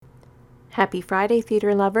Happy Friday,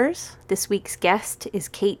 theatre lovers. This week's guest is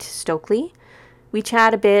Kate Stokley. We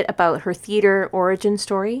chat a bit about her theatre origin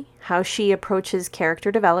story, how she approaches character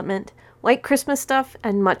development, White Christmas stuff,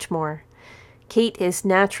 and much more. Kate is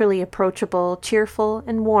naturally approachable, cheerful,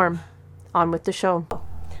 and warm. On with the show.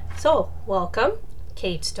 So, welcome,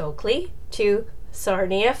 Kate Stokley, to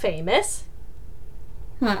Sarnia Famous.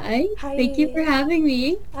 Hi. Hi. Thank you for having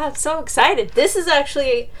me. I'm so excited. This is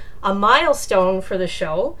actually a milestone for the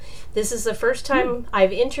show. This is the first time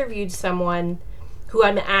I've interviewed someone who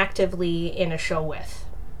I'm actively in a show with.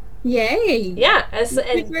 Yay. Yeah. It's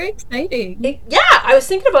very exciting. I was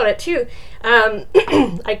thinking about it too.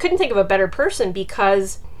 I couldn't think of a better person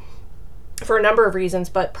because, for a number of reasons,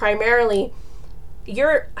 but primarily,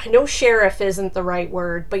 I know sheriff isn't the right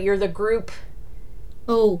word, but you're the group...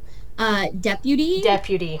 Deputy?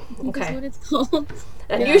 Deputy. Okay. That's what it's called.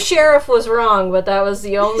 A new sheriff was wrong, but that was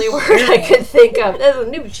the only word I could think of. There's a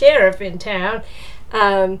new sheriff in town.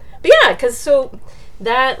 But yeah, because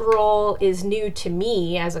that role is new to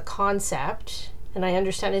me as a concept, and I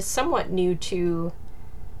understand is somewhat new to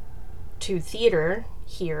theater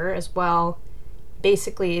here as well.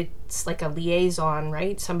 Basically, it's like a liaison,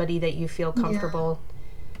 right? Somebody that you feel comfortable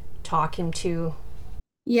talking to.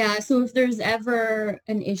 Yeah, so if there's ever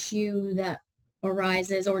an issue that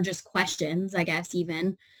arises, or just questions, I guess,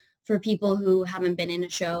 even for people who haven't been in a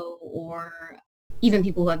show, or even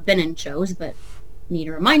people who have been in shows but need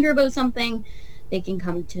a reminder about something, they can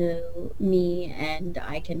come to me and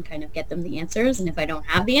I can kind of get them the answers. And if I don't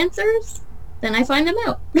have the answers, then I find them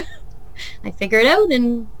out. I figure it out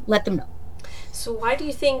and let them know. So why do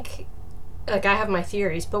you think, I have my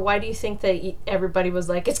theories, but why do you think that everybody was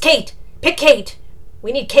like, it's Kate! Pick Kate!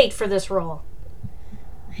 We need Kate for this role.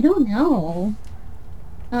 I don't know.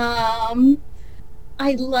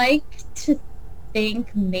 I'd like to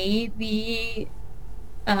think maybe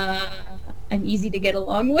I'm easy to get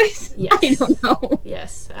along with. Yes. I don't know.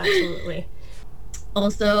 Yes, absolutely.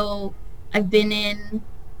 Also, I've been in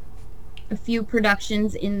a few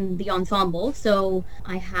productions in the ensemble, so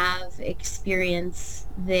I have experience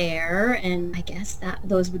there, and I guess that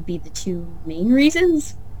those would be the two main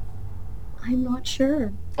reasons. I'm not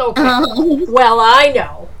sure. Okay. Well, I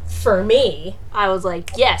know. For me, I was like,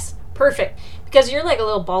 yes, perfect. Because you're like a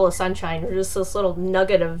little ball of sunshine. You're just this little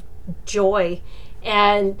nugget of joy.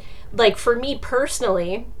 And, like, for me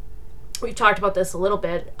personally, we've talked about this a little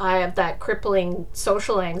bit. I have that crippling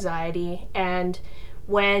social anxiety. And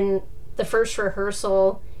when the first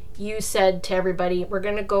rehearsal, you said to everybody, we're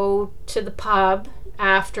going to go to the pub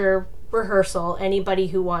after rehearsal. Anybody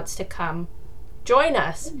who wants to come, join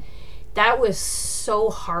us. That was so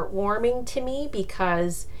heartwarming to me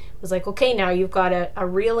because it was like, okay, now you've got a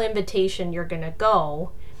real invitation, you're going to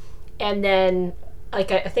go. And then,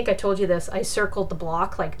 like, I think I told you this, I circled the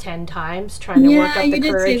block like 10 times trying to work up the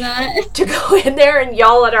courage to go in there, and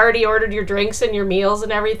y'all had already ordered your drinks and your meals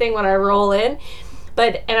and everything when I roll in.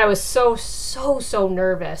 And I was so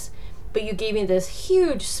nervous. But you gave me this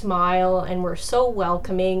huge smile and were so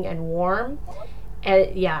welcoming and warm.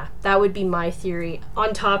 And yeah, that would be my theory,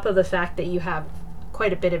 on top of the fact that you have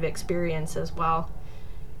quite a bit of experience as well.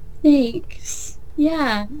 Thanks.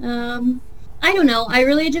 Yeah. I don't know. I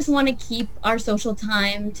really just want to keep our social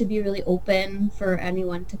time to be really open for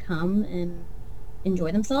anyone to come and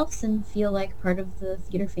enjoy themselves and feel like part of the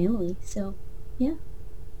theater family. So, yeah.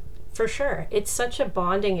 For sure. It's such a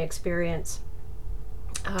bonding experience.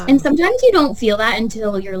 And sometimes you don't feel that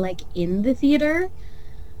until you're like in the theater,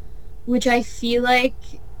 which I feel like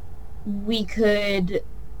we could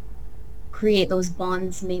create those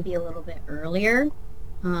bonds maybe a little bit earlier.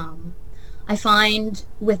 I find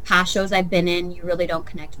with past shows I've been in, you really don't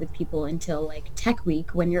connect with people until like Tech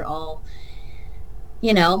Week, when you're all,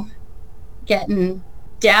 getting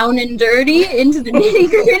down and dirty into the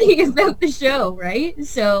nitty-gritty about the show, right?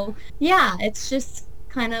 So yeah, it's just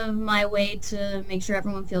kind of my way to make sure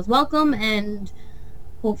everyone feels welcome, and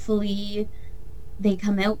hopefully they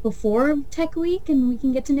come out before Tech Week and we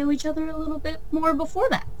can get to know each other a little bit more before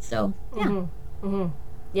that. So yeah. Mm-hmm. Mm-hmm.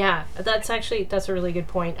 Yeah, that's a really good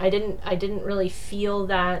point. I didn't really feel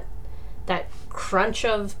that crunch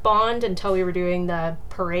of bond until we were doing the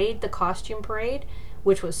parade, the costume parade,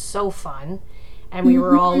 which was so fun. And we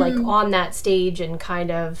were all like on that stage and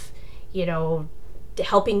kind of,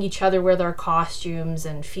 helping each other with our costumes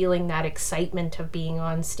and feeling that excitement of being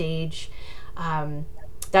on stage.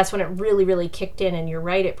 That's when it really, really kicked in. And you're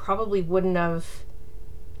right, it probably wouldn't have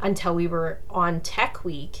until we were on Tech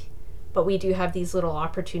Week. But we do have these little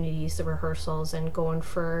opportunities, the rehearsals and going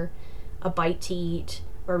for a bite to eat,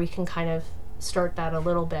 where we can kind of start that a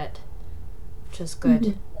little bit, which is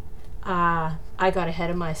good. I got ahead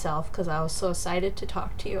of myself because I was so excited to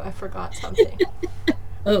talk to you. I forgot something.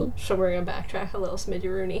 Oh, So we're gonna backtrack a little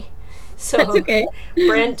smidgeroony. that's So okay.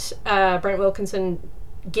 Brent Wilkinson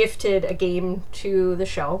gifted a game to the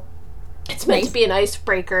show. It's meant to Nice. be an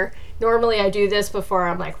icebreaker. Normally I do this before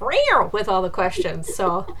I'm like real with all the questions.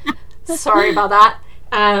 So sorry about that.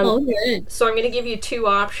 Oh, good. So I'm going to give you two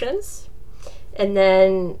options, and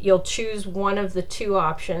then you'll choose one of the two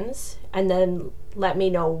options, and then let me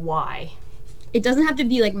know why. It doesn't have to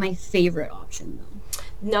be like my favorite option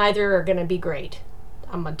Neither are going to be great.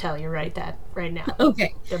 I'm going to tell you right now. though.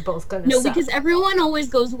 Okay. They're both going to No, suck. because everyone always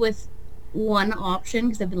goes with one option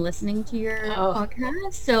because I've been listening to your Oh,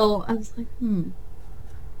 podcast. So I was like,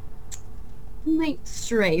 I might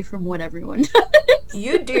stray from what everyone does.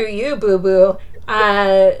 you do you, boo boo.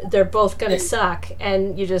 They're both going to suck,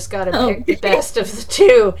 and you just got to pick the Okay. best of the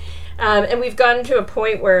two. And we've gotten to a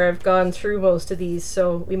point where I've gone through most of these,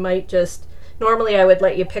 so we might just. Normally, I would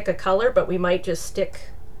let you pick a color, but we might just stick.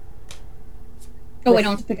 Oh, I With,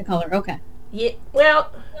 don't have to pick a color. Okay. yeah,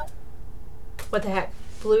 well, what the heck?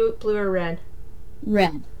 Blue or red?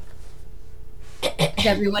 Red. Because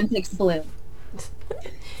everyone picks blue.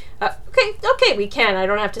 Okay, we can. I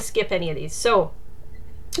don't have to skip any of these. So,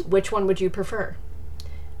 which one would you prefer?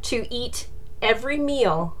 To eat every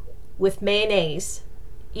meal with mayonnaise,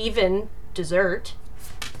 even dessert,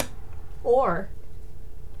 or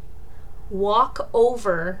walk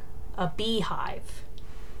over a beehive?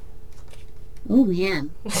 Oh,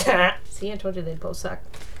 man. See, I told you they'd both suck.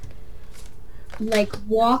 Like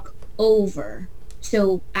walk over.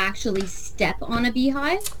 So actually step on a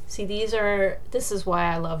beehive? See, this is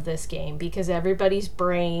why I love this game, because everybody's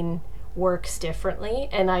brain works differently,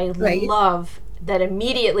 and I Right. love that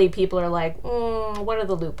immediately people are like, what are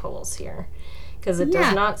the loopholes here? Because it does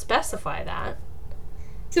Yeah. not specify that.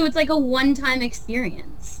 So it's like a one-time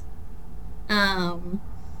experience. Um,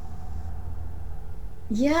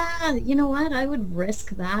 yeah, you know what? I would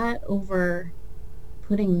risk that over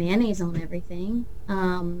putting mayonnaise on everything.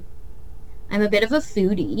 I'm a bit of a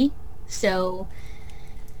foodie, so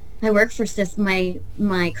I work for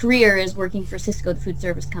my career is working for Cisco, the food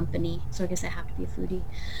service company. So I guess I have to be a foodie.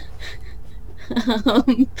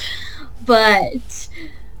 um, but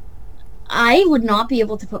I would not be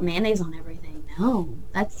able to put mayonnaise on everything. No,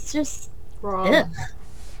 that's just ugh. Wrong.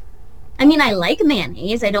 I mean, I like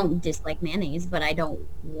mayonnaise. I don't dislike mayonnaise, but I don't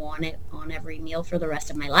want it on every meal for the rest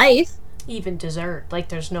of my life. Even dessert. Like,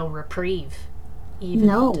 there's no reprieve. Even with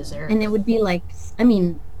No. dessert. And it would be like, I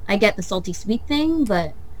mean, I get the salty sweet thing,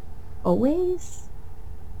 but always?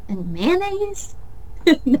 And mayonnaise?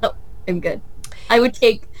 No, I'm good. I would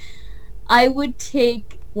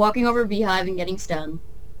take walking over a beehive and getting stung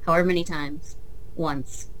however many times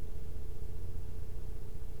once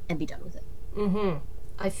and be done with it. Mm-hmm.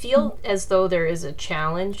 I feel as though there is a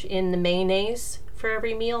challenge in the mayonnaise for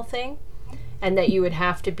every meal thing, and that you would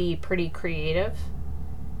have to be pretty creative.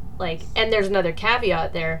 Like, and there's another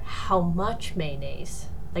caveat there: how much mayonnaise?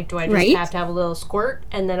 Like, do I just Right? have to have a little squirt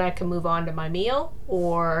and then I can move on to my meal,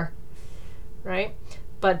 or right?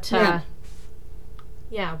 But Yeah.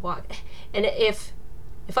 yeah, what? And if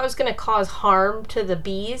I was going to cause harm to the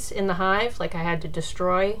bees in the hive, like I had to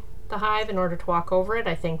destroy the hive in order to walk over it,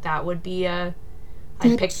 I think that would be a.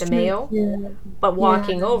 I'd pick That's the true. mayo, Yeah. but Yeah.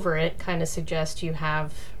 walking over it kind of suggests you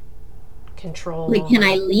have control Like, can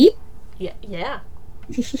I over. leap? Yeah,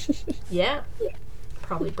 yeah.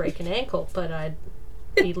 Probably break an ankle, but I'd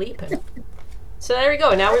be leaping. So there we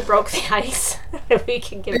go. Now we broke the ice. We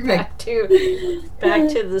can get Perfect. back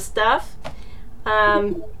to the stuff.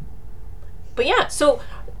 But yeah, so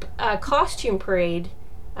costume parade.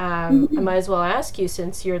 I might as well ask you,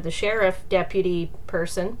 since you're the sheriff deputy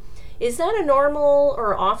person, is that a normal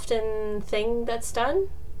or often thing that's done?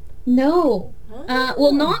 No. Well,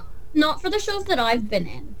 Oh. not for the shows that I've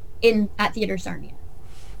been in at Theater Sarnia.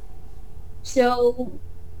 So,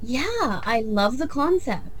 yeah, I love the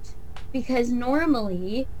concept because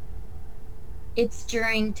normally it's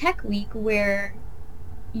during Tech Week where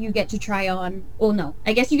you get to try on. Well, no,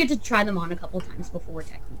 I guess you get to try them on a couple times before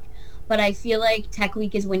Tech Week. But I feel like Tech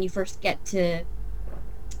Week is when you first get to.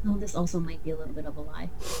 Oh, this also might be a little bit of a lie.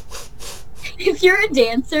 If you're a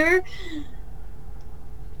dancer,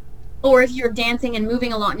 or if you're dancing and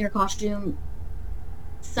moving a lot in your costume,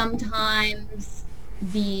 sometimes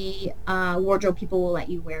the wardrobe people will let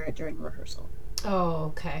you wear it during rehearsal. Oh,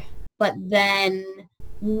 okay. But then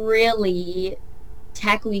really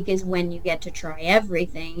Tech Week is when you get to try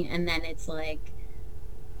everything, and then it's like,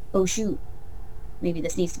 oh shoot, maybe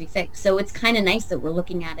this needs to be fixed. So it's kind of nice that we're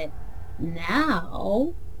looking at it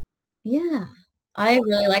now. Yeah, I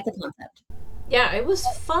really like the concept. Yeah, it was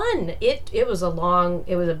fun. It was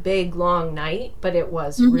a big long night, but it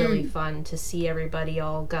was really Mm-hmm. fun to see everybody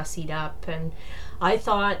all gussied up. And I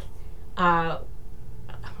thought, uh,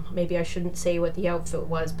 maybe I shouldn't say what the outfit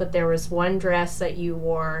was, but there was one dress that you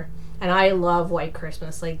wore, and I love White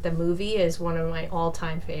Christmas. Like, the movie is one of my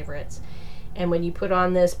all-time favorites. And when you put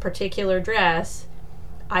on this particular dress,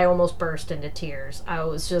 I almost burst into tears. I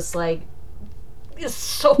was just like, it's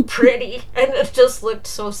so pretty, and it just looked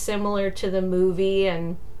so similar to the movie.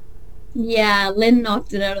 And Yeah, Lynn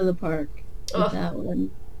knocked it out of the park with ugh, that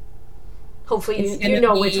one. hopefully It's you gonna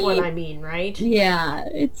know which one be, I mean, right? yeah,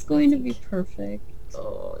 it's I going to be think. perfect.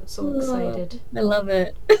 Oh, I'm so Oh, excited. I love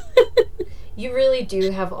it. You really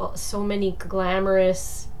do have so many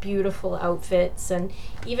glamorous, beautiful outfits, and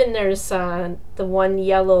even there's the one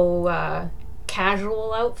yellow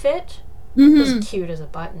casual outfit. It was Hmm. cute as a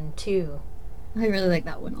button too. I really like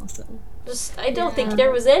that one also. Just, I don't think Yeah.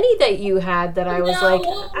 there was any that you had that I was like,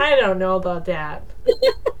 No. I don't know about that.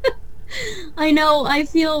 I know. I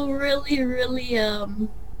feel really, really,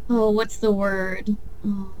 oh, what's the word?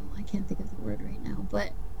 Oh, I can't think of the word right now,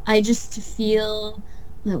 but I just feel,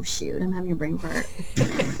 oh shoot, I'm having a brain fart.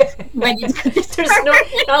 Ready to There's start. no,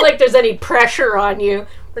 not like there's any pressure on you.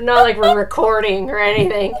 We're not like we're recording or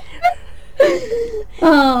anything.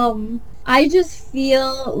 I just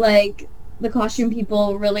feel like the costume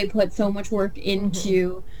people really put so much work Mm-hmm.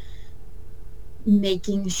 into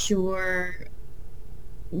making sure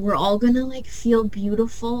we're all gonna like feel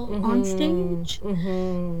beautiful on Mm-hmm. stage,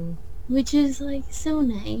 Mm-hmm. which is like so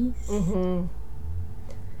nice. Mm-hmm.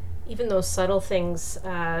 Even those subtle things,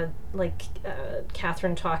 like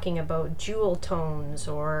Catherine talking about jewel tones,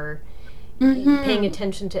 or paying Mm-hmm.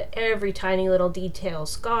 attention to every tiny little detail,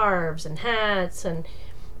 scarves and hats, and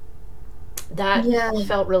that Yeah,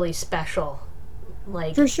 felt really special. for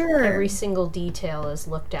Like, every sure. single detail is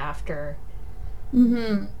looked after.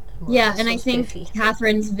 Mm-hmm. It Yeah, wasn't and so I think spiffy.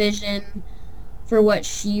 Catherine's vision for what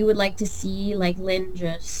she would like to see, like Lynn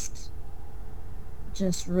just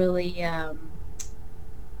really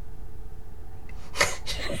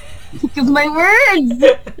think of my words.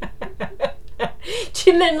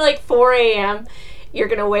 And then, like, 4 a.m., you're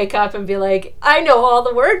going to wake up and be like, I know all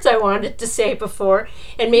the words I wanted to say before.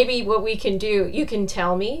 And maybe what we can do, you can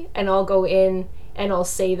tell me, and I'll go in and I'll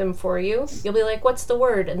say them for you. You'll be like, what's the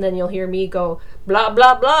word? And then you'll hear me go, blah,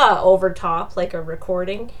 blah, blah, over top, like a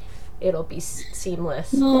recording. It'll be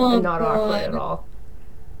seamless and Oh not awkward at God. all.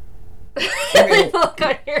 Right. Look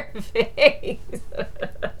on your face.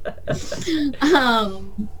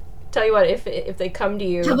 Um, Tell you what, if they come to how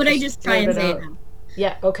you, about I just just try blurt and it say it out. now?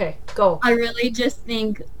 Yeah, okay, go. I really just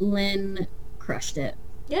think Lynn crushed it.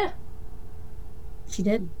 Yeah, She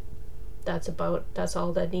did. that's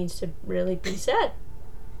all that needs to really be said,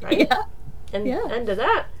 right? Yeah. And Yeah. end of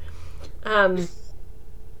that. Um,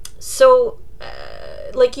 so,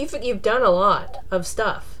 like, you've done a lot of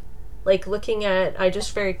stuff. Like, looking at, I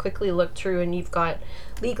just very quickly looked through, and you've got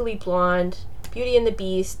Legally Blonde, Beauty and the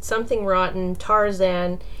Beast, Something Rotten,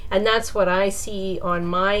 Tarzan, and that's what I see on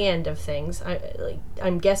my end of things.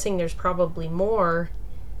 I'm guessing there's probably more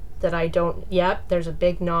that I don't. Yep, there's a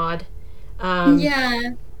big nod. Um,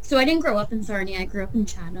 Yeah. So I didn't grow up in Sarnia. I grew up in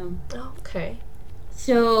Chatham. okay.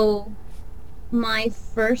 So my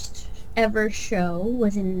first ever show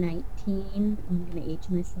was in I'm gonna age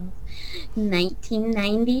myself,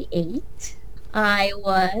 1998. I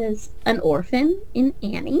was an orphan in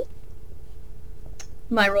Annie.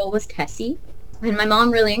 My role was Tessie, and my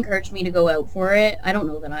mom really encouraged me to go out for it. I don't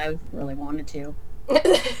know that I really wanted to.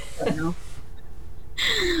 I don't know.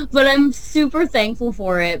 But I'm super thankful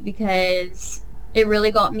for it because it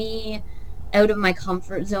really got me out of my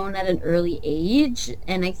comfort zone at an early age.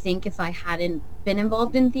 And I think if I hadn't been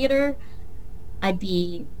involved in theater, I'd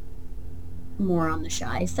be more on the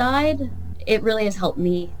shy side. It really has helped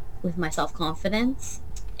me with my self-confidence.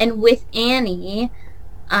 And with Annie,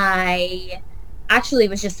 I actually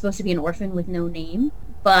was just supposed to be an orphan with no name.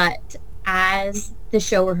 But as the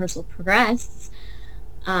show rehearsal progressed,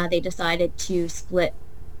 they decided to split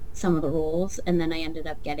some of the roles, and then I ended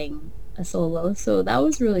up getting a solo. So that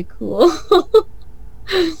was really cool.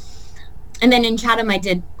 And then in Chatham, I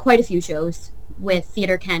did quite a few shows with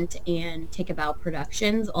Theatre Kent and Take a Bow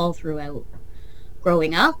Productions all throughout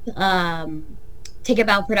growing up. Take a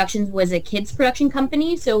Bow Productions was a kids production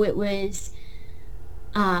company, so it was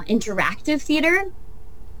interactive theater,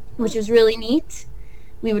 which was really neat.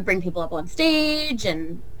 We would bring people up on stage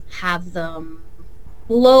and have them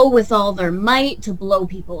blow with all their might to blow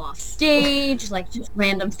people off stage, like just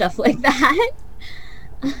random stuff like that.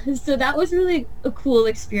 So that was really a cool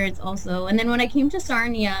experience also. And then when I came to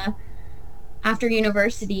Sarnia after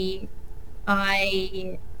university,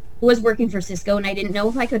 I was working for Cisco and I didn't know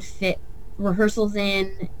if I could fit rehearsals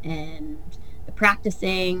in and the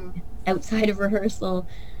practicing outside of rehearsal.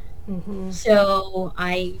 Mm-hmm. So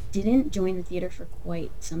I didn't join the theater for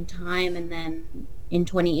quite some time. And then in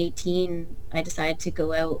 2018, I decided to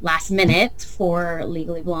go out last minute for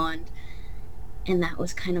Legally Blonde. And that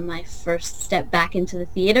was kind of my first step back into the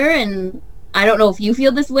theater. And I don't know if you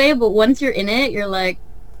feel this way, but once you're in it, you're like,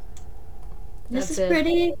 this That's is it.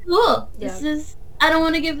 pretty cool. Yeah. I don't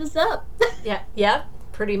want to give this up. Yeah. Yeah.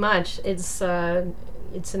 Pretty much. It's an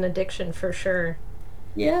addiction for sure.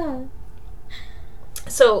 Yeah.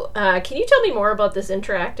 So, can you tell me more about this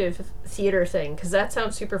interactive theater thing? Because that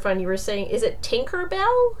sounds super fun. You were saying, is it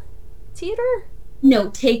Tinkerbell Theater? No,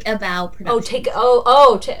 Take a Bow Oh,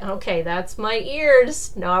 production. okay, that's my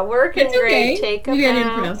ears not working It's great. okay. Take a Maybe I didn't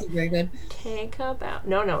bow. pronounce it very good. Take a bow.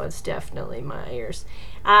 No, it's definitely my ears.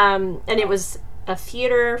 And it was a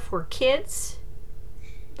theater for kids,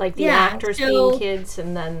 like the Yeah, actors being so kids,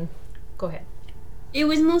 and then go ahead. it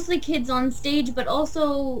was mostly kids on stage, but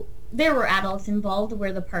also there were adults involved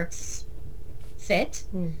where the parts fit.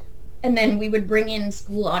 Hmm. And then we would bring in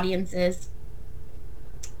school audiences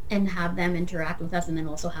and have them interact with us and then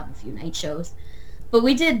also have a few night shows. But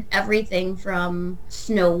we did everything from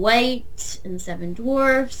Snow White and the Seven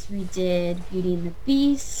Dwarfs. We did Beauty and the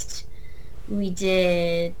Beast. We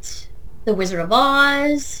did The Wizard of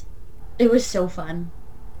Oz. It was so fun.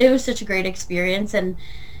 It was such a great experience. And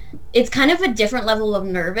it's kind of a different level of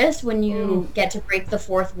nervous when you get to break the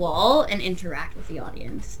fourth wall and interact with the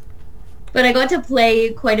audience. But I got to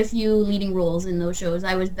play quite a few leading roles in those shows.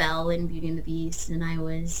 I was Belle in Beauty and the Beast, and I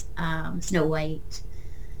was Snow White.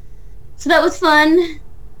 So that was fun.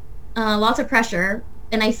 Lots of pressure.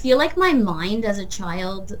 And I feel like my mind as a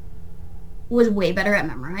child was way better at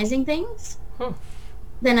memorizing things Hmm.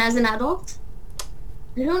 than as an adult.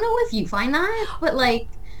 I don't know if you find that, but like,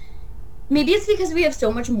 maybe it's because we have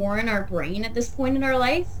so much more in our brain at this point in our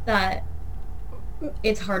life that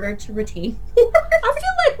it's harder to retain. I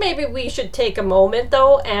feel like maybe we should take a moment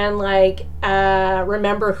though and like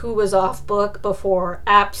remember who was off book before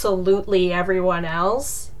absolutely everyone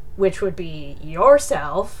else, which would be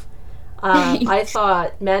yourself. I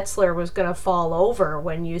thought Metzler was going to fall over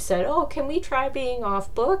when you said, "Oh, can we try being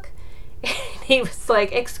off book?" And he was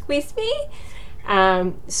like, "Excuse me."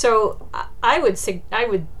 So I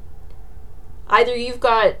would either you've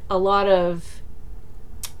got a lot of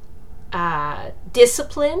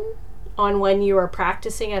discipline on when you are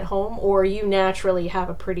practicing at home, or you naturally have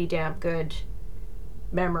a pretty damn good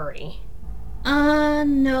memory.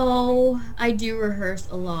 No, I do rehearse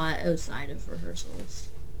a lot outside of rehearsals.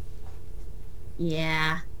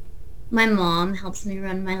 Yeah. My mom helps me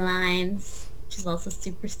run my lines. She's also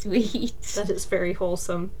super sweet. That is very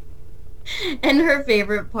wholesome. And her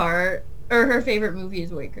favorite part, or her favorite movie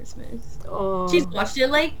is White Christmas. She's Oh, watched it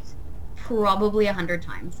like probably 100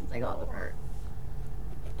 times since I got the part.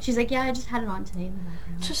 She's like, yeah, I just had it on today in the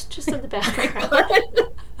background. just in the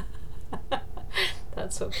background.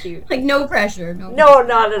 That's so cute. Like, no pressure. No No,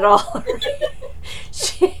 not at all.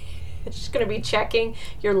 She's gonna be checking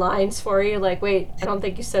your lines for you. Like, wait, I don't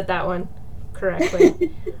think you said that one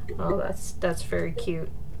correctly. Oh, that's very cute.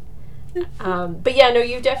 But yeah, no,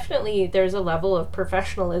 you definitely there's a level of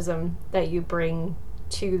professionalism that you bring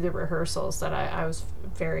to the rehearsals that I was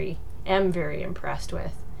very impressed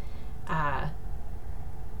with. Uh,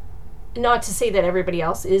 Not to say that everybody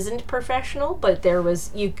else isn't professional, but there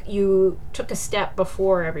was you took a step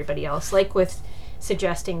before everybody else, like with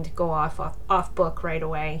suggesting to go off book right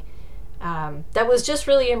away. That was just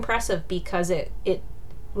really impressive because it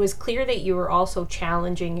was clear that you were also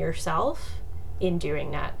challenging yourself in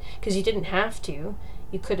doing that because you didn't have to.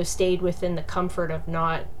 You could have stayed within the comfort of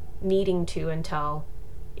not needing to until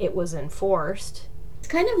it was enforced. It's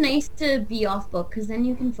kind of nice to be off book because then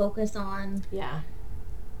you can focus on Yeah.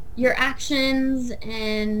 your actions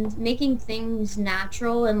and making things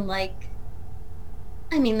natural and like,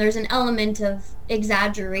 I mean, there's an element of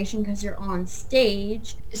exaggeration because you're on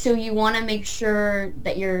stage. So you want to make sure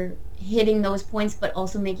that you're hitting those points, but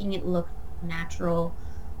also making it look natural,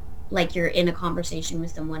 like you're in a conversation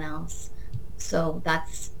with someone else. So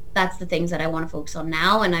that's the things that I want to focus on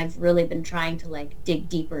now. And I've really been trying to like dig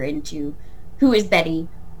deeper into who is Betty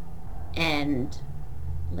and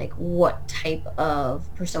like what type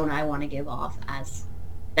of persona I want to give off as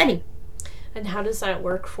Betty. And how does that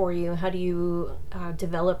work for you? How do you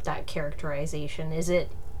develop that characterization? Is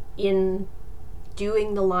it in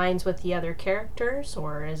doing the lines with the other characters,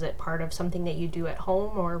 or is it part of something that you do at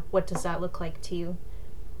home, or what does that look like to you?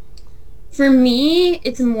 For me,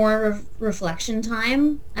 it's more of reflection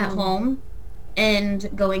time at home.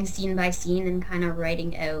 and going scene by scene and kind of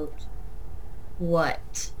writing out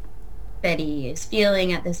what Betty is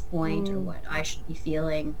feeling at this point or what I should be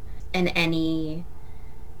feeling, and any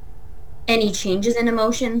changes in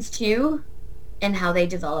emotions too, and how they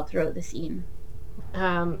develop throughout the scene.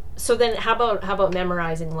 So then, how about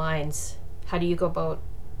memorizing lines? How do you go about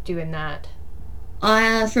doing that?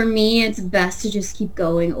 For me, it's best to just keep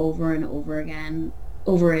going over and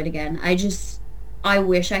over it again. I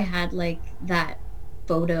wish I had like that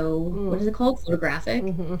what is it called? Photographic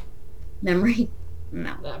memory.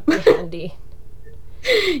 No. That'd be handy.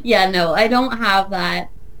 Yeah, no, I don't have that.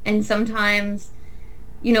 And sometimes,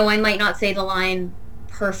 I might not say the line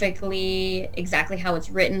perfectly exactly how it's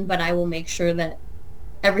written, but I will make sure that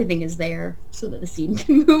everything is there so that the scene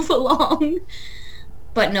can move along.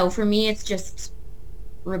 But no, for me, it's just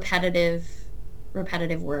repetitive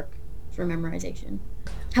work for memorization.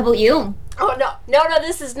 How about you? Oh no!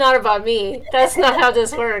 This is not about me. That's not how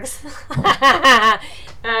this works.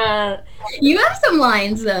 You have some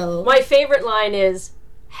lines though. My favorite line is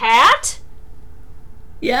hat.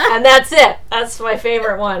 Yeah, and that's it. That's my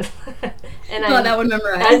favorite one. And that one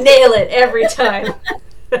memorized. I nail it every time.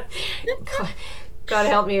 God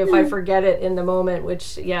help me if I forget it in the moment.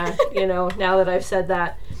 Which, yeah, now that I've said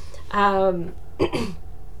that.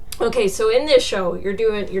 Okay, so in this show, you're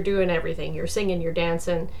doing everything. You're singing, you're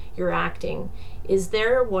dancing, you're acting. Is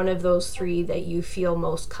there one of those three that you feel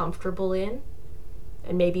most comfortable in,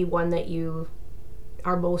 and maybe one that you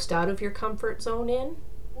are most out of your comfort zone in?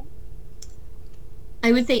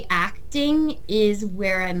 I would say acting is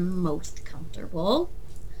where I'm most comfortable,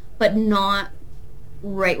 but not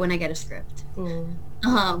right when I get a script.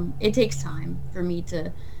 It takes time for me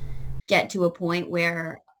to get to a point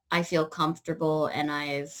where I feel comfortable and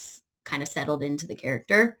I've kind of settled into the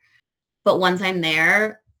character. But once I'm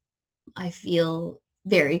there, I feel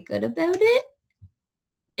very good about it.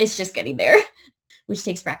 It's just getting there, which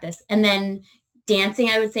takes practice. And then dancing,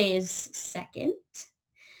 I would say, is second.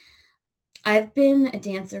 I've been a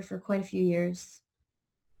dancer for quite a few years.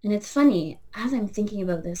 And it's funny, as I'm thinking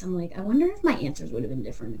about this, I'm like, I wonder if my answers would have been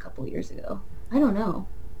different a couple years ago. I don't know.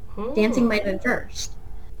 Dancing might have been first.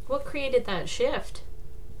 What created that shift?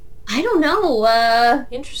 I don't know.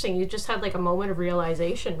 Interesting. You just had like a moment of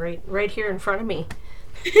realization right here in front of me.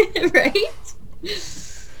 Right?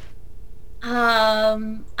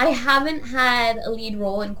 I haven't had a lead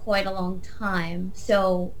role in quite a long time,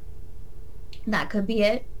 so that could be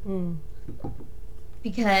it.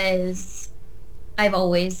 Because I've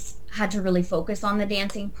always had to really focus on the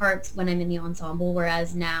dancing parts when I'm in the ensemble,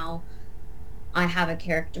 whereas now I have a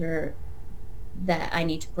character that I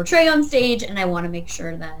need to portray on stage, and I want to make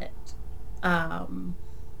sure that I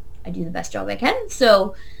do the best job I can.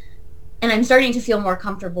 So, and I'm starting to feel more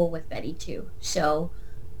comfortable with Betty too. So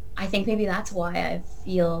I think maybe that's why I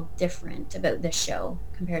feel different about this show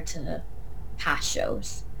compared to past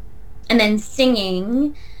shows. And then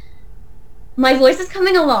singing, my voice is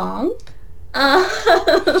coming along.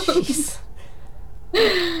 Jeez.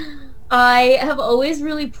 I have always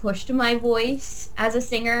really pushed my voice as a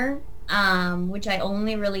singer, which I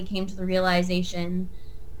only really came to the realization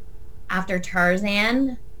after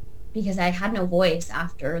Tarzan, because I had no voice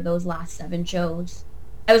after those last 7 shows.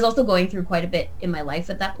 I was also going through quite a bit in my life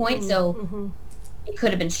at that point, so it could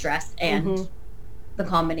have been stress and the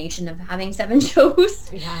combination of having 7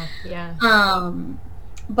 shows. Yeah.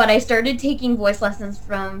 But I started taking voice lessons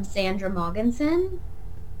from Sandra Moggensen,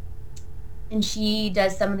 and she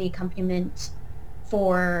does some of the accompaniment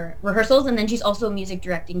for rehearsals, and then she's also music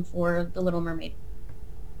directing for The Little Mermaid.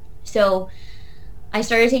 So I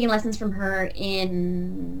started taking lessons from her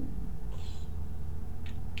in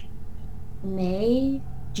May,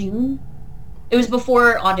 June. It was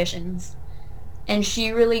before auditions, and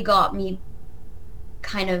she really got me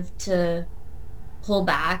kind of to pull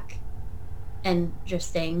back and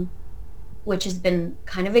just sing, which has been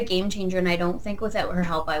kind of a game changer, and I don't think without her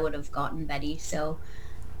help I would have gotten Betty. So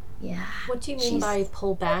yeah. What do you mean by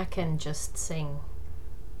pull back and just sing?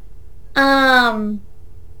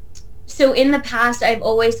 So in the past, I've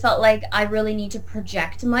always felt like I really need to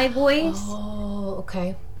project my voice. Oh,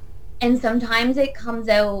 okay. And sometimes it comes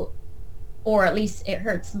out, or at least it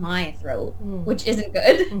hurts my throat, which isn't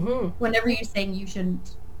good. Whenever you sing, you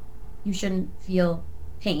shouldn't feel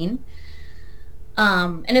pain.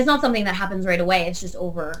 And it's not something that happens right away. It's just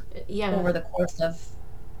over the course of,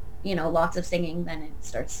 lots of singing, then it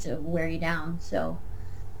starts to wear you down. So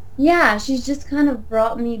yeah, she's just kind of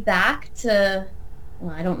brought me back to,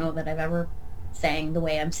 well, I don't know that I've ever sang the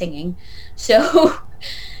way I'm singing. So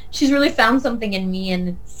she's really found something in me, and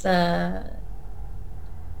it's, I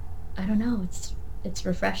don't know, it's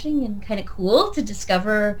refreshing and kind of cool to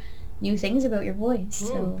discover new things about your voice.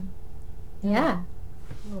 So, yeah.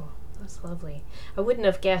 Oh, that's lovely. I wouldn't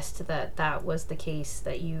have guessed that that was the case,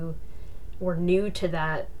 that you were new to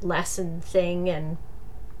that lesson thing and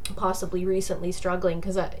possibly recently struggling,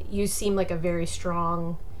 because you seem like a very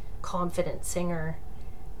strong, confident singer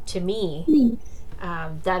to me.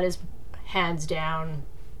 That is hands down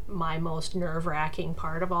my most nerve-wracking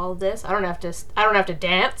part of all of this. I don't have to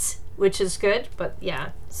dance, which is good, but yeah.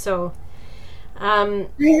 So I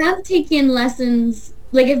have taken lessons,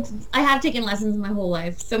 like I have taken lessons my whole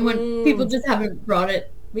life. People just haven't brought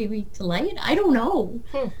it maybe to light. I don't know.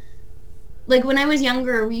 Like when I was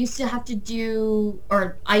younger, we used to have to do,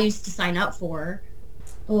 or I used to sign up for,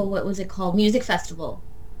 what was it called? Music festival.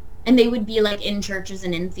 And they would be like in churches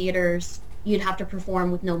and in theaters. You'd have to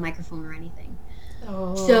perform with no microphone or anything.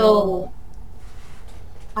 So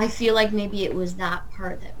I feel like maybe it was that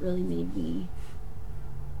part that really made me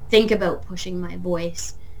think about pushing my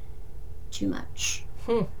voice too much.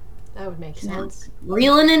 That would make sense.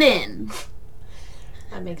 Reeling it in.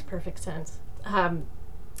 That makes perfect sense.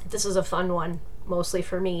 This is a fun one, mostly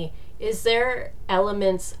for me. Is there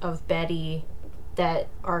elements of Betty that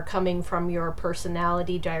are coming from your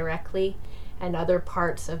personality directly, and other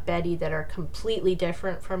parts of Betty that are completely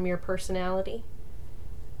different from your personality?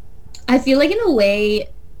 I feel like in a way,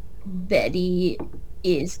 Betty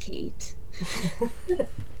is Kate.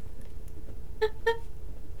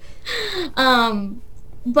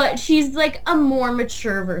 But she's like a more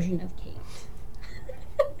mature version of Kate.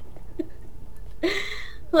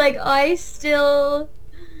 Like, I still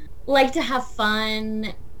like to have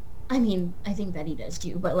fun. I mean, I think Betty does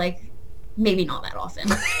too, but like, maybe not that often.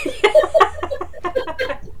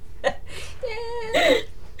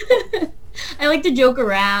 I like to joke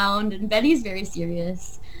around, and Betty's very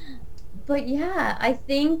serious. But yeah, I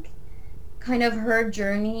think kind of her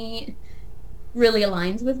journey really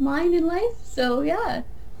aligns with mine in life. So yeah.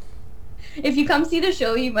 If you come see the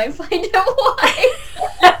show, you might find out why.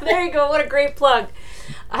 There you go. What a great plug.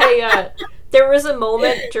 There was a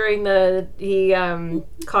moment during the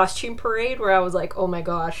costume parade where I was like, oh my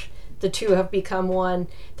gosh, the two have become one.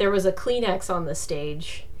 There was a Kleenex on the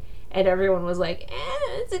stage, and everyone was like,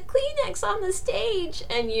 it's a Kleenex on the stage.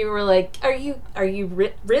 And you were like, are you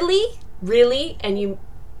really? And you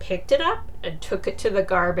picked it up and took it to the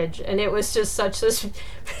garbage. And it was just such this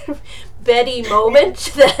Betty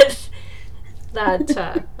moment that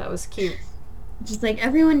was cute. Just like,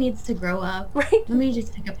 everyone needs to grow up. Right. Let me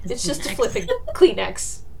just pick up this It's Kleenex. just a flipping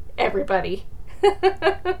Kleenex, everybody.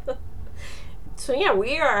 So yeah,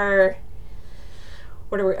 we are...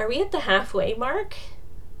 Are we at the halfway mark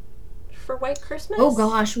for White Christmas? Oh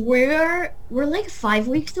gosh, we're like 5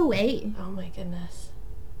 weeks away. Oh my goodness.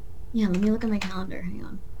 Yeah, let me look at my calendar. Hang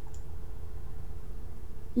on.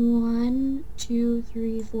 1, 2,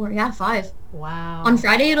 3, 4. Yeah, 5. Wow. On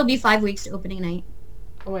Friday, it'll be 5 weeks to opening night.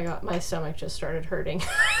 Oh my god, my stomach just started hurting.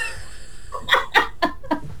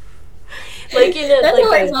 Like That's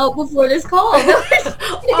how I felt before this call.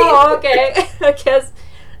 Oh, okay. I guess.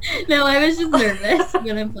 No, I was just nervous, but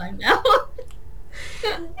I'm fine now.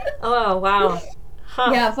 Oh, wow.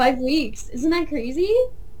 Huh. Yeah, 5 weeks. Isn't that crazy?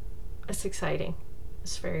 It's exciting.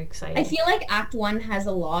 It's very exciting. I feel like Act 1 has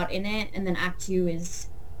a lot in it, and then Act 2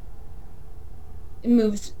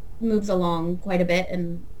 moves along quite a bit,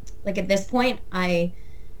 and like at this point,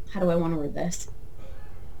 how do I want to word this?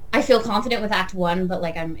 I feel confident with Act 1, but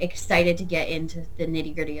like I'm excited to get into the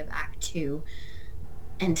nitty-gritty of Act 2.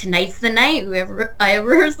 And tonight's the night. I have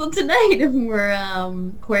rehearsal tonight, and we're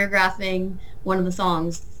choreographing one of the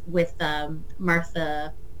songs with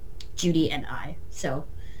Martha, Judy, and I. So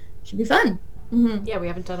should be fun. Mm-hmm. Yeah, we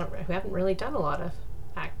haven't really done a lot of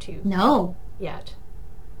Act 2. No. Yet.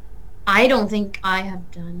 I don't think I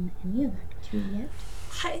have done any of Act 2 yet.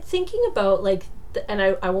 Thinking about like, and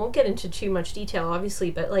I won't get into too much detail,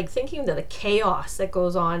 obviously, but like thinking of the chaos that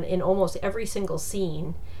goes on in almost every single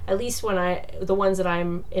scene, at least the ones that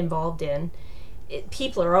I'm involved in,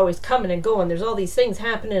 people are always coming and going. There's all these things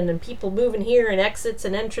happening and people moving here and exits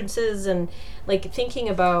and entrances, and like thinking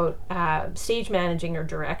about stage managing or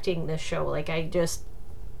directing this show, like there's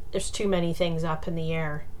too many things up in the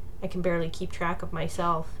air. I can barely keep track of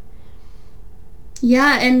myself.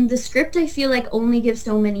 Yeah, and the script, I feel like, only gives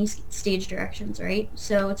so many stage directions, right?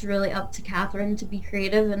 So it's really up to Catherine to be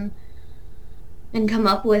creative and come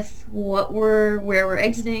up with where we're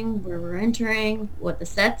exiting, where we're entering, what the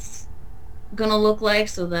set's gonna look like,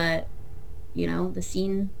 so that, the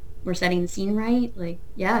scene, we're setting the scene right. Like,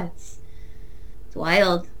 yeah, it's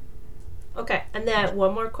wild. Okay, and then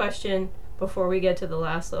one more question before we get to the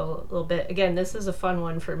last little bit. Again, this is a fun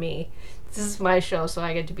one for me. This is my show, so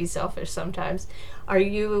I get to be selfish sometimes.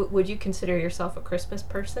 Would you consider yourself a Christmas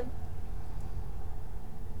person?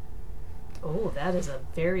 Oh, that is a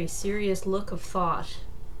very serious look of thought.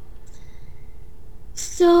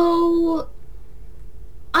 So,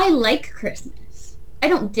 I like Christmas. I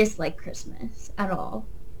don't dislike Christmas at all.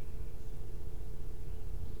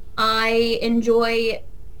 I enjoy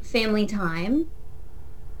family time,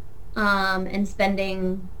 and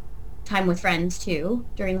spending time with friends too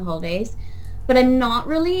during the holidays. But I'm not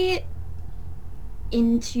really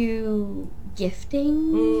into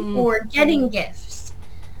gifting or getting gifts.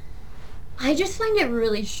 I just find it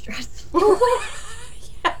really stressful.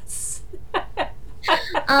 Yes.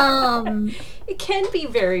 Um, It can be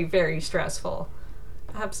very, very stressful.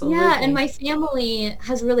 Absolutely. yeah, and my family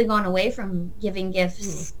has really gone away from giving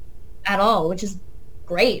gifts at all, which is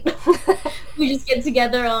great. We just get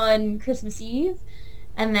together on Christmas Eve,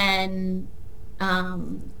 and then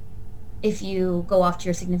if you go off to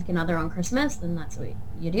your significant other on Christmas, then that's what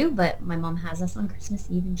you do. But my mom has us on Christmas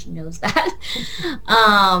Eve, and she knows that.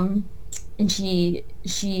 And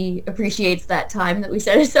she appreciates that time that we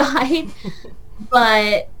set aside.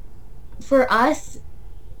 But for us,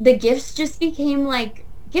 the gifts just became like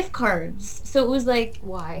gift cards. So it was like,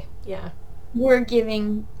 why? Yeah. we're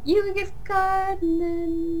giving you a gift card, and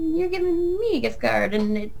then you're giving me a gift card,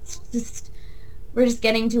 and it's just, we're just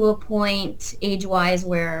getting to a point age-wise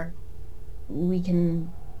where we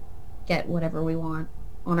can get whatever we want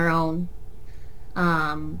on our own.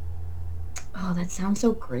 Oh, that sounds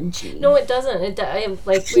so grinchy. No, it doesn't.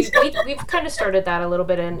 We've kind of started that a little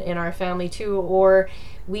bit in our family too, or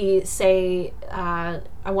we say, I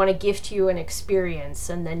want to gift you an experience,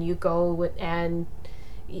 and then you go and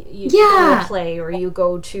you go and play, or you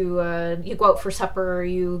go out for supper, or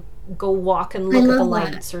you go walk and look at the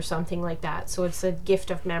lights or something like that. So it's a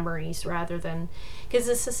gift of memories rather than, because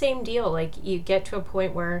it's the same deal. Like, you get to a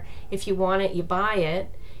point where if you want it, you buy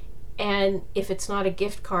it. And if it's not a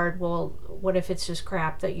gift card, well, what if it's just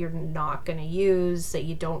crap that you're not going to use, that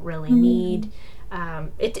you don't really need?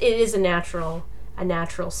 It is a natural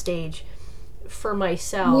stage. For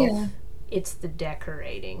myself, it's the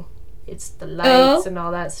decorating. It's the lights and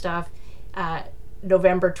all that stuff.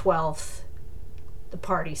 November 12th, the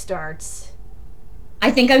party starts. I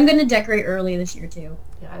think I'm going to decorate early this year, too.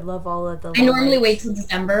 Yeah, I love all of the I normally wait till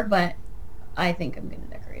December, but I think I'm going to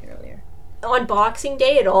decorate earlier. On Boxing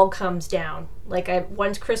Day, it all comes down. Like,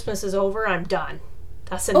 once Christmas is over, I'm done.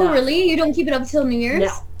 That's enough. Oh, really? You don't keep it up till New Year's?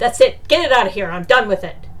 No, that's it. Get it out of here. I'm done with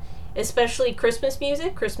it. Especially Christmas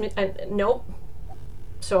music. Nope.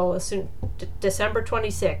 So as soon December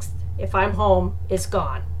 26th, if I'm home, it's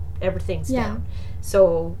gone. Everything's down.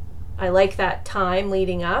 So I like that time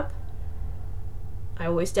leading up. I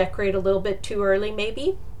always decorate a little bit too early,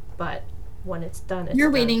 maybe, but when it's done, it's You're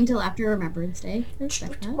done. waiting till after Remembrance Day.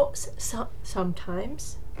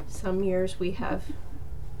 Sometimes. Some years we have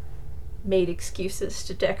made excuses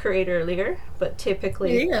to decorate earlier, but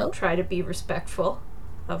typically try to be respectful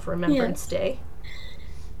of Remembrance Day.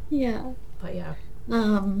 Yeah. But yeah.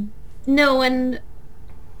 No, and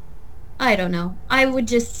I don't know. I would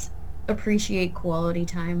just appreciate quality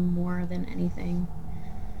time more than anything.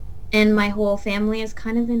 And my whole family is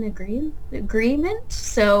kind of in agreement,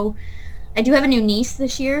 so I do have a new niece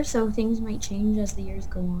this year, so things might change as the years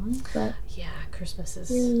go on. But yeah, Christmas is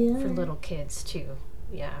for little kids too.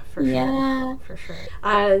 Yeah, for sure.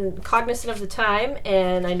 I'm cognizant of the time,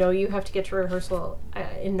 and I know you have to get to rehearsal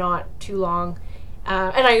in not too long.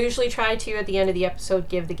 And I usually try to, at the end of the episode,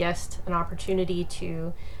 give the guest an opportunity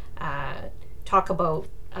to talk about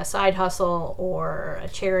a side hustle or a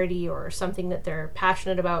charity or something that they're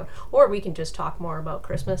passionate about, or we can just talk more about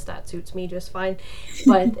Christmas. That suits me just fine.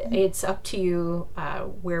 But it's up to you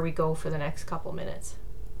where we go for the next couple minutes.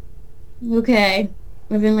 Okay.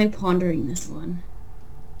 I've been pondering this one.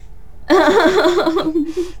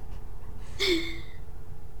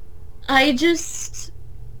 I just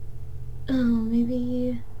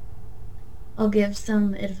maybe I'll give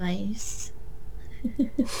some advice.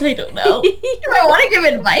 I don't know. Do I want to give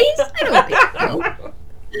advice? I don't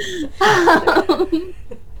think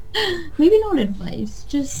so. Maybe not advice.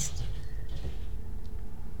 Just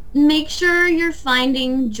make sure you're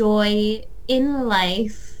finding joy in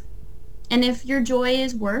life. And if your joy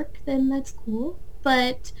is work, then that's cool.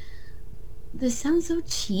 But this sounds so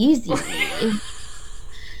cheesy.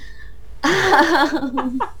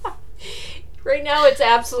 Right now it's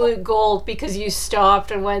absolute gold because you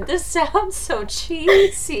stopped and went, this sounds so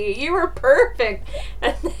cheesy. You were perfect.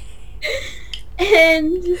 And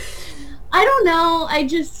I don't know. I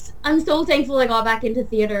just, I'm so thankful I got back into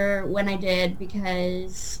theater when I did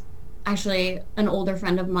because actually an older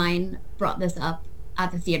friend of mine brought this up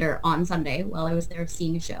at the theater on Sunday while I was there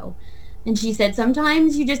seeing a show. And she said,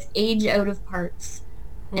 sometimes you just age out of parts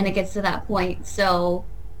and it gets to that point. So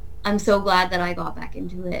I'm so glad that I got back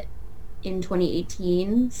into it in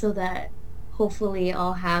 2018 so that hopefully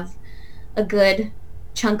I'll have a good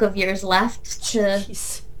chunk of years left to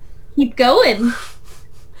Jeez. keep going.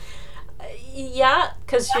 Yeah,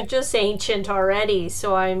 because you're just ancient already.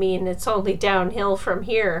 So, I mean, it's only downhill from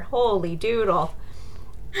here. Holy doodle.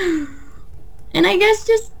 And I guess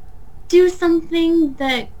just do something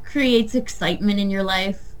that creates excitement in your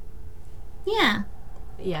life. Yeah.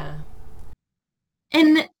 Yeah.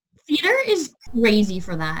 And theater is crazy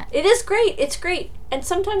for that. It is great. It's great. And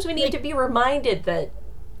sometimes we need Like, to be reminded that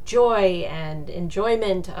joy and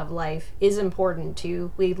enjoyment of life is important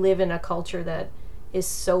too. We live in a culture that is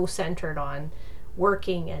so centered on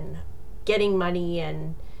working and getting money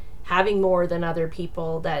and having more than other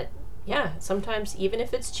people that, yeah, sometimes even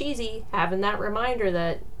if it's cheesy, having that reminder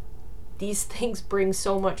that these things bring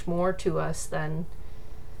so much more to us than.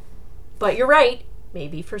 But you're right.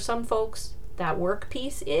 Maybe for some folks, that work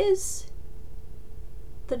piece is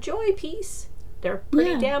the joy piece. They're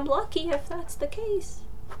pretty yeah, damn lucky if that's the case.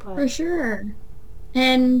 for But sure.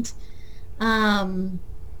 And um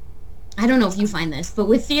I don't know if you find this, but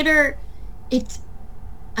with theater, it's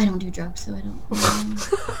I don't do drugs, so I don't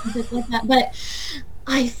if it's like that. But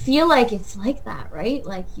I feel like it's like that, right?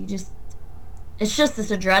 Like it's just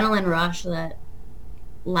this adrenaline rush that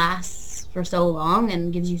lasts for so long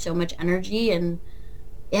and gives you so much energy. And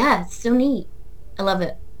yeah, it's so neat. I love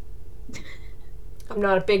it. I'm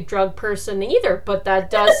not a big drug person either, but that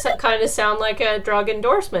does kind of sound like a drug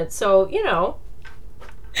endorsement. So,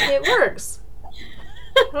 it works.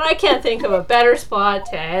 I can't think of a better spot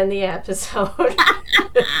to end the episode.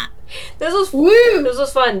 This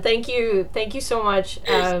was fun. Thank you so much.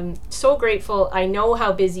 So grateful. I know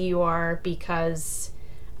how busy you are because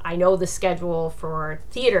I know the schedule for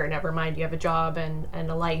theater. Never mind, you have a job and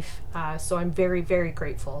a life. So I'm very, very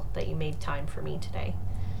grateful that you made time for me today.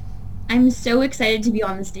 I'm so excited to be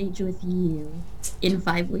on the stage with you in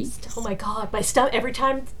 5 weeks. Oh my god, my stomach, every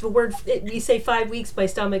time we say 5 weeks, my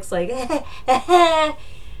stomach's like, okay,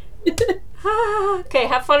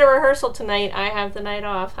 have fun at rehearsal tonight. I have the night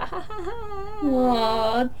off.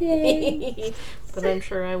 Aw, thanks. But I'm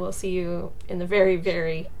sure I will see you in the very,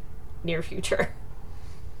 very near future.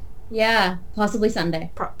 Yeah, possibly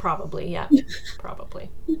Sunday. Probably, yeah. Probably.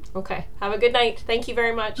 Okay, have a good night. Thank you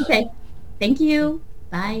very much. Okay, thank you.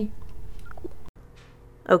 Bye.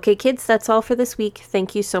 Okay, kids, that's all for this week.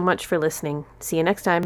 Thank you so much for listening. See you next time.